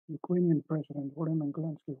Ukrainian President Volodymyr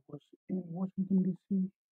Zelenskyy was in Washington, D.C.,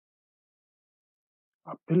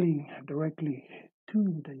 appealing directly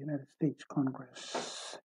to the United States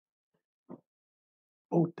Congress,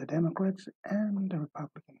 both the Democrats and the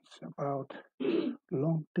Republicans, about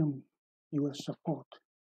long-term U.S. support.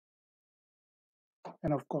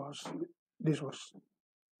 And of course, this was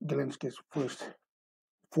Zelenskyy's first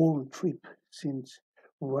foreign trip since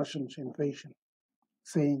Russia's invasion,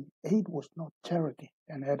 saying aid was not charity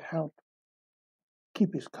and had helped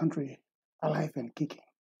keep his country alive and kicking.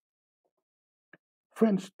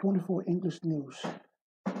 France 24 English News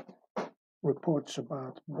reports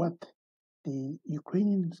about what the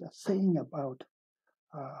Ukrainians are saying about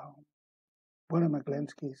Volodymyr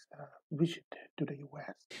Zelenskyy's visit to the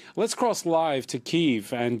U.S. Let's cross live to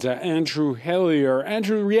Kyiv and Andrew Hillier.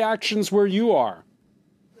 Andrew, reactions where you are?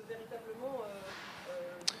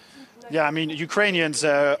 Yeah, I mean, Ukrainians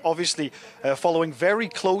are obviously following very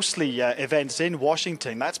closely events in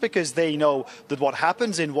Washington. That's because they know that what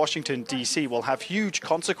happens in Washington, D.C. will have huge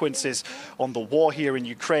consequences on the war here in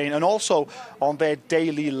Ukraine and also on their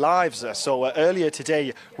daily lives. So earlier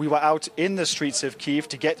today, we were out in the streets of Kyiv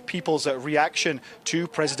to get people's reaction to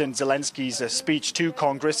President Zelenskyy's speech to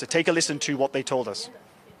Congress. Take a listen to what they told us.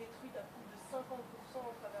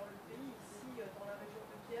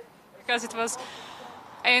 Because it was,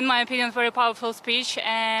 in my opinion, a very powerful speech,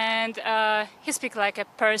 and he speaks like a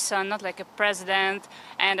person, not like a president,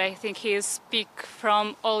 and I think he speaks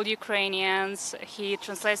from all Ukrainians. He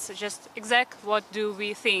translates just exactly what do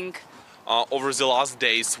we think. Over the last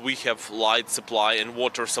days, we have light supply and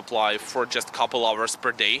water supply for just a couple hours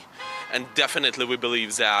per day, and definitely we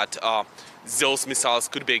believe that those missiles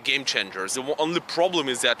could be a game changer. The only problem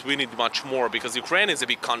is that we need much more because Ukraine is a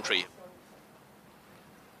big country.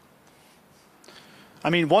 I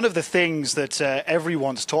mean, one of the things that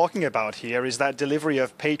everyone's talking about here is that delivery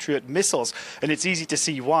of Patriot missiles. And it's easy to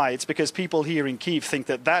see why. It's because people here in Kyiv think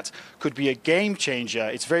that that could be a game changer.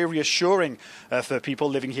 It's very reassuring for people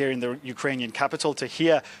living here in the Ukrainian capital to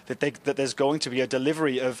hear that there's going to be a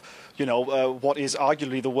delivery of, what is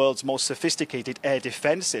arguably the world's most sophisticated air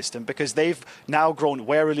defense system, because they've now grown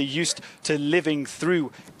warily used to living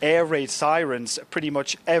through air raid sirens pretty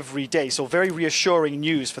much every day. So very reassuring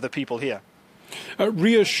news for the people here.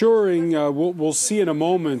 Reassuring, we'll see in a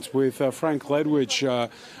moment with Frank Ledwidge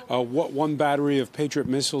what one battery of Patriot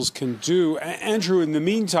missiles can do. Andrew, in the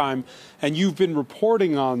meantime, and you've been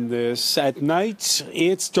reporting on this, at night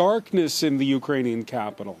it's darkness in the Ukrainian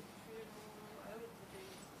capital.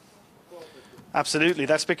 Absolutely.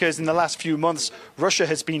 That's because in the last few months, Russia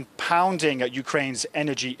has been pounding at Ukraine's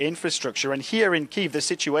energy infrastructure. And here in Kyiv, the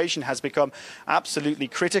situation has become absolutely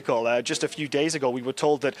critical. Just a few days ago, we were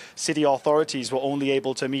told that city authorities were only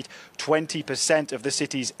able to meet 20% of the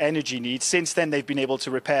city's energy needs. Since then, they've been able to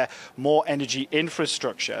repair more energy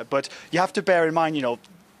infrastructure. But you have to bear in mind,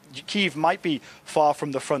 Kyiv might be far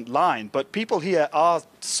from the front line, but people here are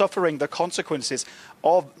suffering the consequences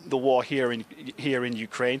of the war here in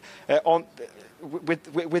Ukraine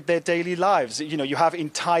with their daily lives. You have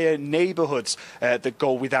entire neighborhoods that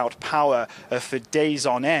go without power for days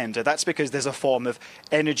on end. That's because there's a form of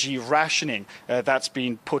energy rationing that's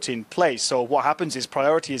been put in place. So what happens is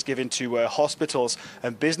priority is given to hospitals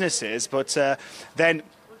and businesses, but then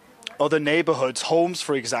other neighborhoods, homes,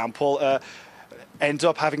 for example, end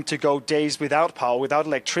up having to go days without power, without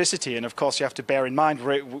electricity. And of course, you have to bear in mind,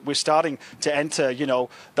 we're starting to enter,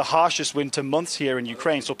 the harshest winter months here in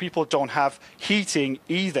Ukraine. So people don't have heating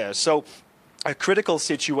either. So a critical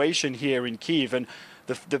situation here in Kyiv. And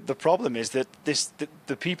the problem is that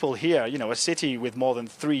the people here, a city with more than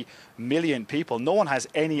 3 million people, no one has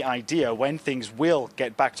any idea when things will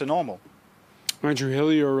get back to normal. Andrew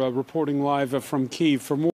Hillier reporting live from Kyiv. For more